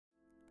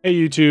Hey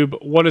YouTube,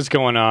 what is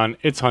going on?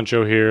 It's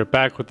Huncho here,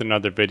 back with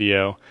another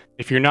video.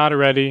 If you're not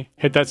already,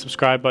 hit that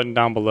subscribe button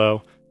down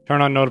below,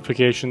 turn on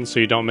notifications so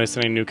you don't miss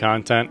any new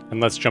content, and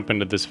let's jump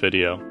into this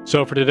video.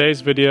 So for today's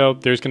video,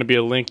 there's going to be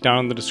a link down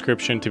in the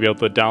description to be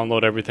able to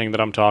download everything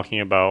that I'm talking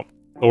about.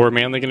 But we're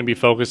mainly going to be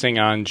focusing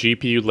on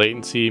GPU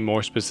latency,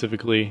 more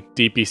specifically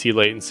DPC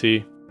latency.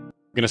 I'm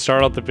going to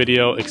start out the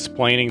video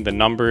explaining the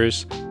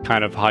numbers,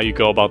 kind of how you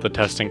go about the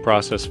testing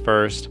process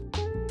first,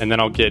 and then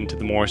I'll get into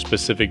the more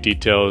specific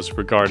details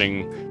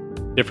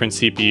regarding different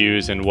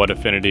CPUs and what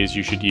affinities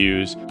you should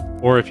use,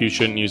 or if you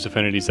shouldn't use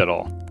affinities at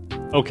all.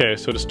 Okay,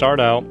 so to start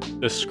out,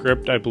 this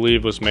script I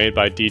believe was made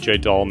by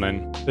DJ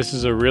Dahlman. This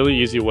is a really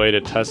easy way to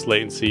test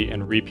latency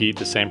and repeat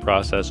the same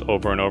process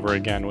over and over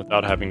again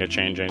without having to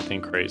change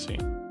anything crazy.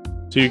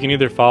 So you can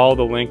either follow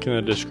the link in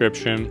the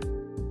description,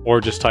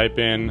 or just type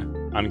in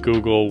on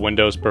Google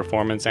Windows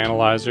Performance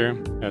Analyzer,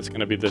 and it's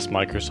going to be this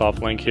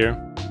Microsoft link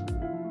here.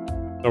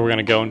 So we're going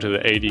to go into the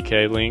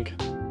ADK link,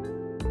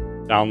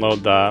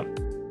 download that.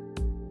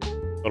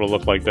 It'll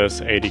look like this,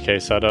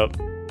 ADK setup.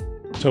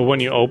 So when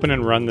you open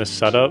and run this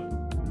setup,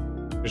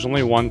 there's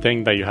only one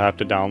thing that you have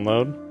to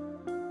download.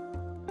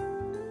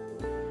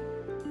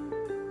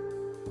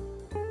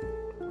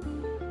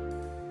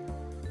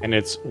 And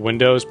it's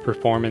Windows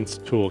Performance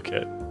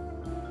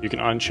Toolkit. You can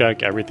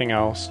uncheck everything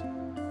else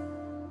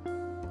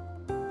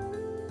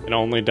and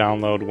only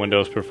download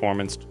Windows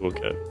Performance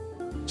Toolkit.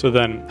 So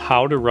then,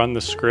 how to run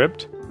the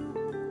script?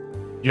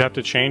 You have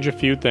to change a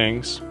few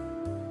things.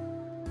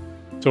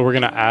 So we're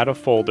going to add a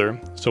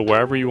folder. So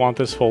wherever you want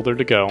this folder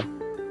to go.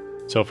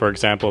 So for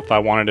example, if I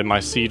want it in my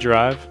C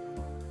drive,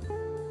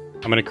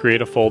 I'm going to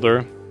create a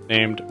folder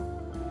named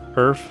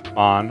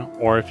perfmon,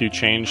 or if you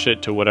changed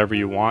it to whatever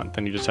you want,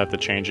 then you just have to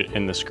change it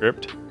in the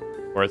script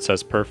where it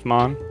says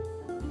perfmon.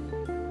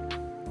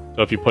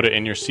 So if you put it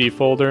in your C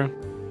folder,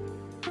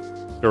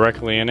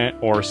 directly in it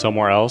or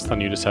somewhere else, then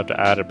you just have to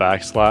add a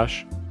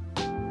backslash.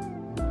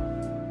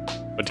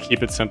 But to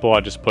keep it simple, I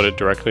just put it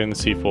directly in the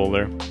C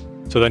folder.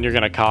 So then you're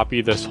going to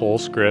copy this whole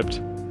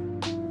script,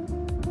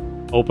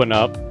 open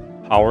up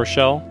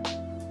PowerShell.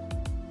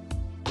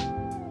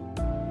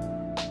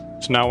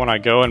 So now when I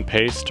go and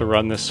paste to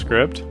run this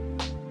script,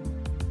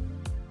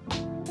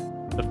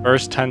 the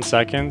first 10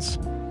 seconds,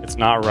 it's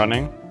not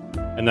running.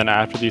 And then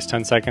after these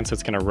 10 seconds,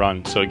 it's going to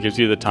run. So it gives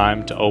you the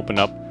time to open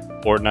up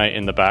Fortnite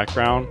in the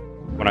background.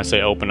 When I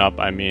say open up,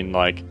 I mean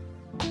like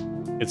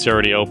it's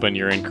already open,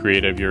 you're in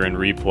creative, you're in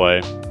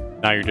replay.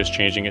 Now you're just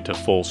changing it to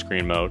full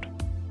screen mode.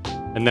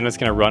 And then it's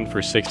going to run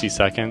for 60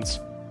 seconds.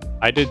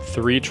 I did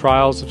 3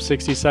 trials of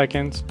 60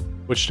 seconds,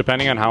 which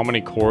depending on how many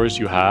cores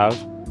you have,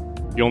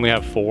 if you only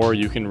have 4,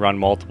 you can run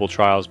multiple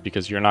trials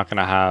because you're not going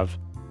to have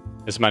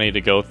as many to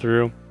go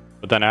through.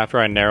 But then after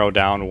I narrow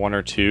down 1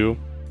 or 2,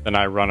 then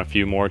I run a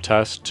few more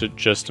tests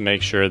just to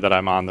make sure that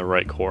I'm on the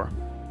right core.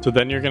 So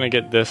then you're going to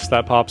get this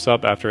that pops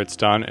up after it's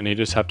done, and you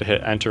just have to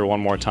hit enter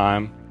one more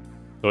time.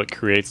 So it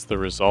creates the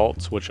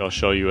results, which I'll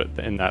show you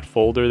in that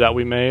folder that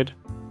we made.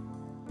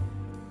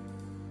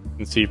 You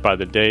can see by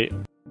the date.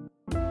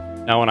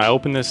 Now when I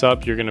open this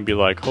up, you're going to be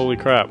like, holy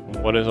crap,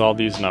 what is all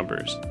these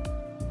numbers?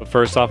 But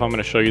first off, I'm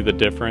going to show you the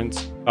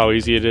difference, how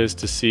easy it is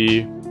to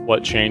see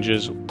what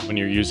changes when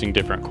you're using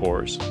different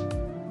cores.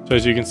 So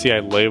as you can see, I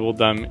labeled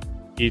them.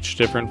 Each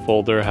different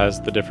folder has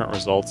the different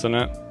results in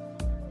it.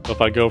 So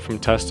if I go from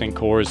testing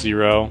core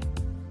 0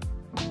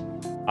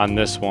 on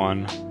this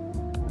one,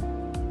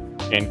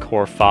 and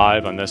core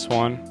 5 on this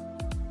one.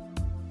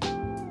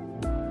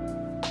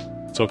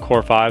 So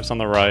core 5's on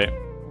the right,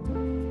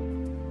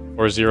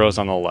 core 0's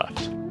on the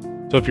left.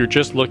 So if you're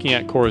just looking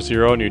at core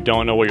 0 and you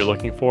don't know what you're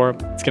looking for,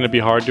 it's going to be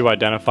hard to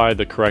identify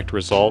the correct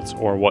results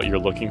or what you're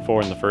looking for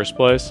in the first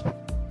place.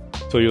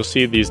 So you'll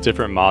see these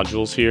different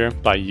modules here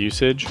by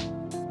usage.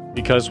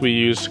 Because we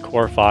used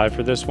core 5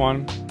 for this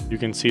one, you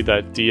can see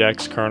that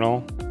DX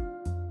kernel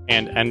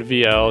and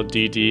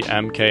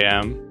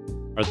NVL/DD/MKM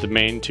are the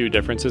main 2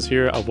 differences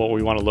here of what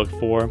we want to look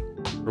for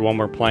when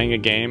we're playing a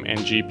game and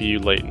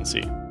GPU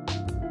latency.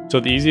 So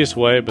the easiest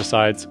way,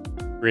 besides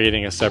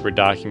creating a separate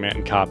document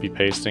and copy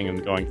pasting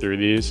and going through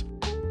these,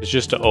 is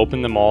just to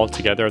open them all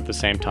together at the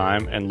same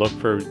time and look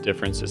for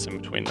differences in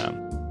between them.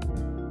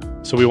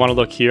 So we want to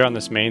look here on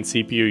this main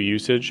CPU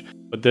usage,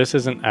 but this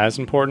isn't as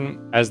important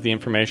as the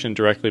information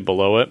directly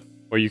below it,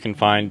 where you can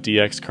find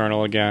DX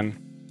kernel again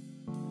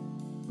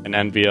and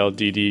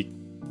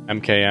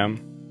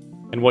NVL/DD/MKM.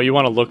 And what you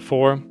want to look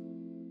for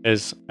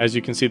is, as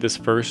you can see, this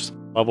first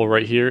level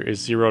right here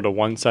is 0 to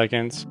 1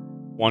 seconds,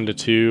 1 to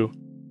 2,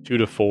 2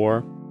 to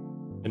 4.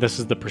 And this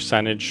is the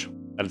percentage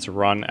that it's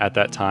run at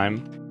that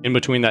time, in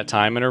between that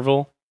time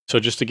interval. So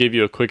just to give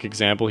you a quick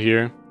example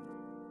here,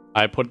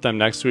 I put them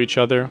next to each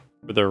other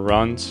for their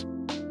runs.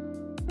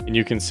 And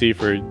you can see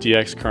for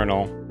DX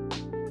kernel,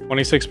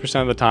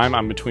 26% of the time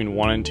I'm between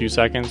 1 and 2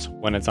 seconds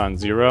when it's on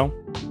 0,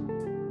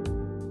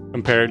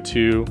 compared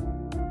to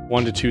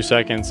 1 to 2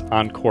 seconds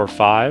on core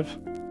 5,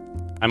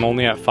 I'm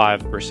only at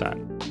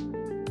 5%.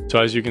 So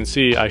as you can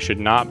see, I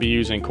should not be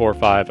using core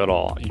 5 at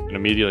all. You can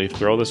immediately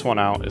throw this one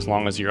out as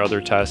long as your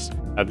other tests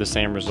have the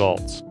same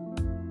results.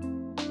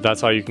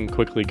 That's how you can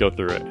quickly go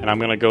through it. And I'm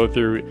going to go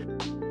through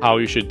how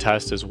you should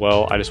test as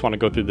well. I just want to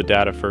go through the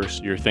data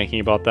first. You're thinking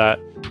about that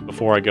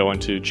before I go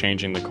into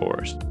changing the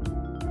cores.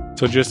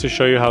 So just to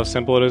show you how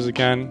simple it is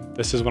again,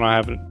 this is when I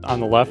have it on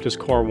the left is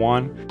core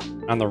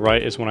 1, on the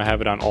right is when I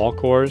have it on all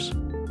cores.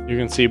 You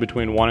can see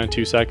between 1 and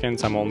 2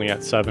 seconds I'm only at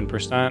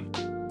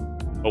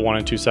 7%, but 1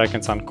 and 2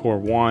 seconds on core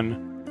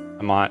 1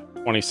 I'm at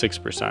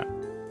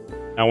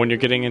 26%. Now when you're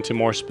getting into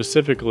more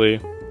specifically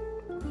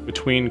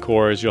between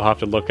cores, you'll have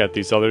to look at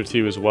these other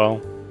two as well,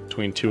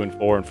 between 2 and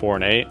 4 and 4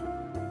 and 8.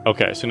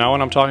 Okay, so now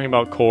when I'm talking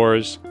about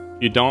cores,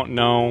 you don't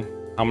know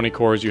how many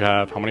cores you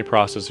have, how many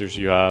processors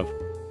you have,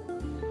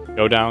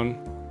 go down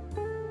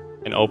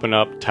and open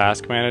up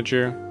Task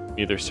Manager,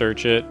 either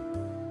search it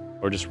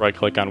or just right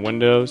click on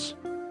Windows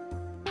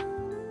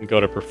and go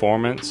to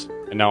Performance.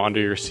 And now under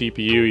your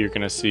CPU, you're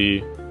going to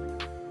see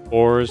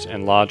cores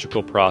and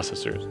logical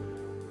processors.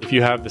 If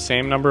you have the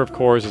same number of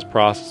cores as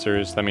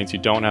processors, that means you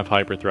don't have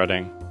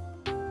hyperthreading.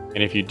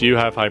 And if you do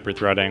have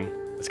hyperthreading,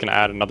 it's going to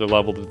add another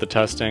level to the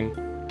testing,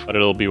 but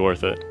it'll be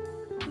worth it.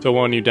 So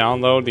when you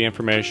download the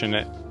information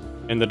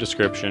in the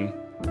description,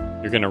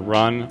 you're going to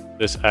run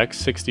this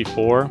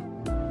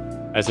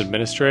x64 as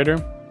administrator.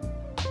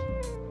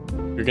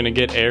 You're going to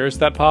get errors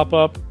that pop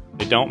up.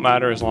 They don't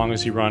matter as long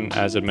as you run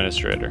as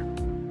administrator.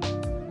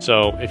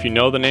 So if you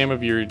know the name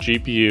of your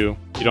GPU,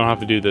 you don't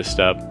have to do this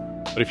step.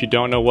 But if you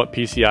don't know what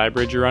PCI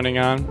bridge you're running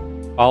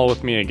on, follow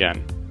with me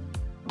again.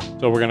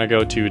 So we're going to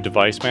go to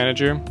Device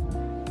Manager,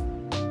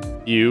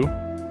 View,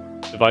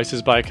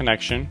 Devices by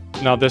Connection.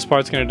 Now this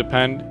part's going to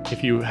depend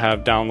if you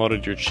have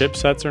downloaded your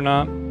chipsets or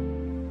not.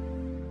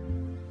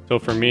 So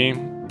for me,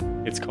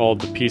 it's called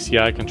the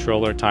PCI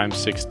controller times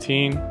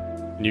 16,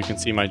 and you can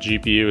see my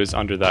GPU is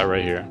under that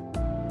right here.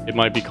 It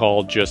might be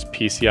called just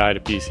PCI to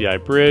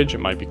PCI bridge, it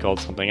might be called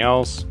something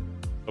else,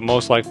 but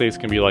most likely it's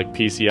going to be like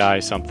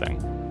PCI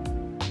something.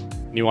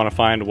 And you want to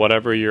find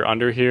whatever you're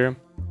under here,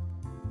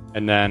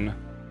 and then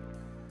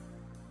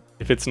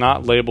if it's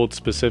not labeled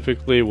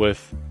specifically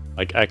with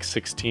like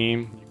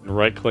X16, you can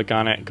right click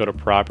on it and go to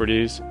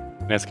Properties,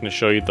 and it's going to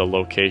show you the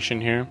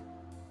location here,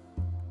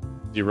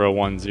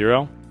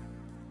 010.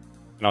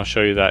 And I'll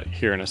show you that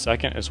here in a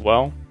second as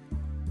well.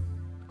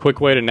 A quick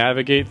way to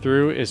navigate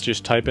through is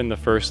just type in the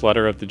first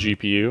letter of the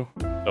GPU,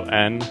 so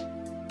N.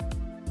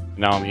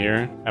 Now I'm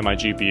here at my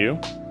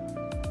GPU.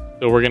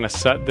 So we're going to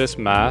set this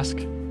mask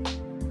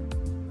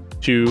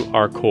to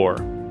our core,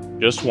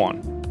 just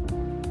one.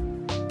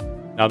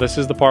 Now this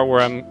is the part where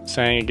I'm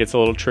saying it gets a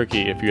little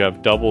tricky if you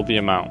have double the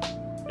amount.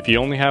 If you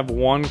only have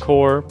one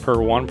core per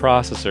one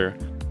processor,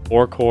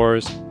 4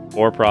 cores,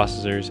 4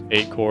 processors,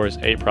 8 cores,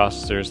 8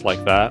 processors,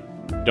 like that,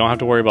 you don't have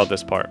to worry about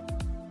this part.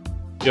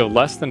 If you have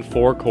less than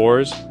 4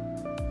 cores,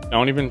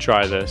 don't even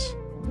try this,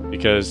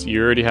 because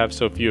you already have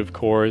so few of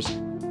cores,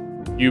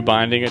 you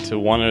binding it to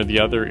one or the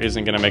other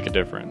isn't going to make a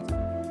difference.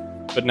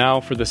 But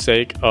now for the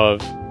sake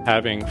of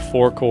having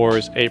 4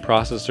 cores, 8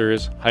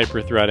 processors,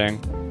 hyper-threading,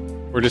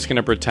 we're just going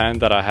to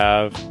pretend that I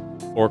have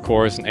 4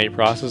 cores and 8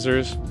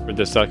 processors for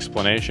this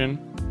explanation.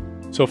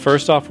 So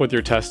first off with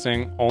your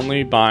testing,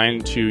 only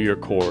bind to your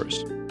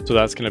cores. So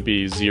that's going to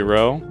be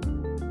 0,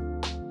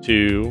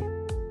 2,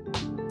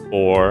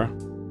 4,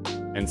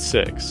 and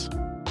 6,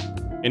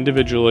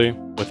 individually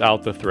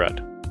without the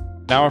thread.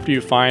 Now after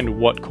you find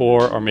what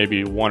core or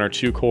maybe 1 or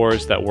 2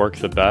 cores that work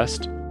the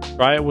best,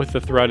 try it with the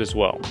thread as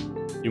well.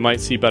 You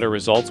might see better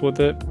results with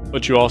it,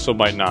 but you also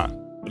might not,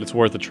 but it's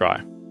worth a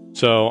try.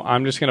 So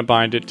I'm just going to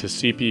bind it to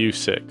CPU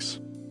 6.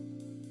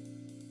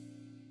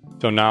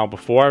 So now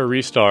before I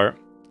restart,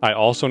 I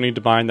also need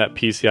to bind that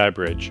PCI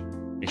bridge.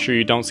 Make sure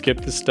you don't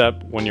skip this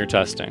step when you're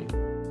testing.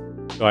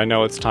 So I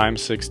know it's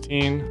times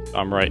 16, so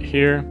I'm right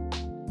here.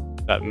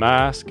 That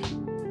mask,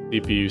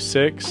 CPU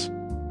 6,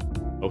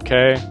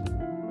 okay.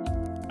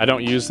 I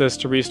don't use this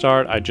to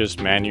restart, I just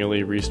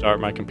manually restart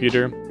my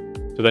computer.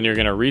 So then you're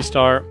going to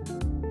restart,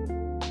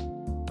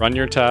 run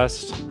your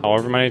test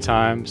however many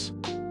times,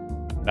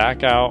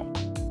 back out,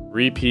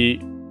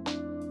 repeat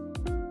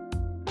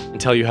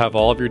until you have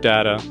all of your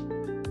data,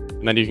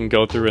 and then you can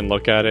go through and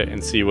look at it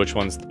and see which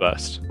one's the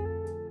best.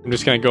 I'm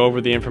just going to go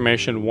over the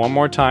information one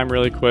more time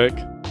really quick.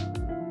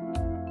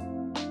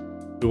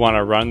 We want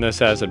to run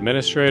this as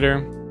administrator.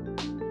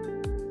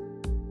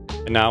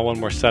 And now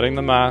when we're setting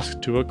the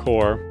mask to a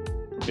core,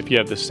 if you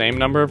have the same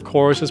number of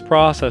cores as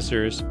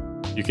processors,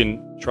 you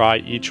can try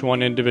each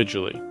one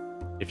individually.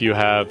 If you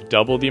have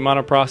double the amount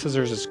of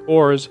processors as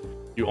cores,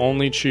 you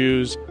only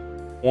choose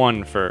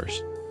one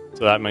first.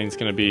 So that means it's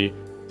going to be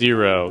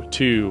 0,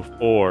 2,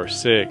 4,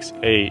 6,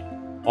 8,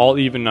 all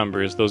even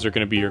numbers. Those are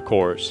going to be your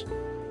cores.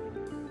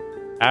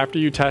 After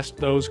you test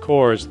those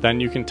cores, then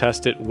you can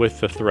test it with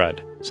the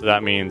thread. So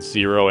that means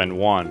 0 and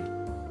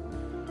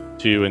 1,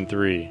 2 and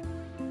 3.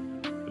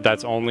 But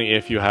that's only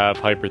if you have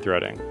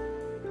hyperthreading.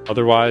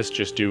 Otherwise,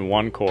 just do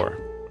one core.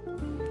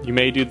 You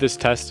may do this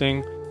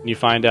testing and you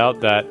find out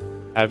that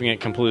having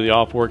it completely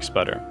off works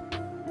better.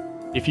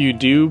 If you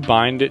do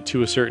bind it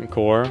to a certain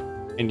core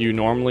and you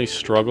normally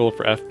struggle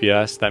for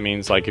FPS, that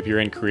means like if you're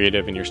in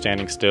creative and you're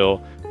standing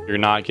still you're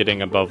not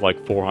getting above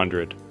like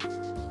 400.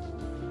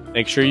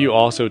 Make sure you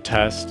also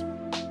test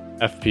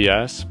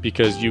FPS,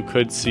 because you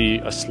could see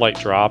a slight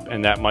drop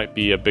and that might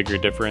be a bigger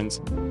difference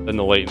than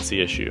the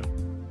latency issue.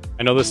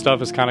 I know this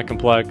stuff is kind of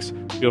complex.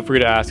 Feel free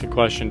to ask a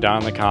question down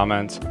in the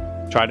comments.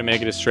 Try to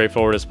make it as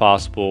straightforward as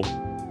possible.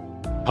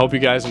 Hope you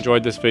guys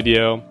enjoyed this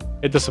video.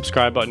 Hit the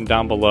subscribe button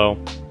down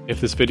below if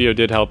this video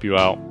did help you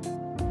out.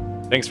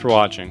 Thanks for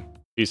watching.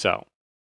 Peace out.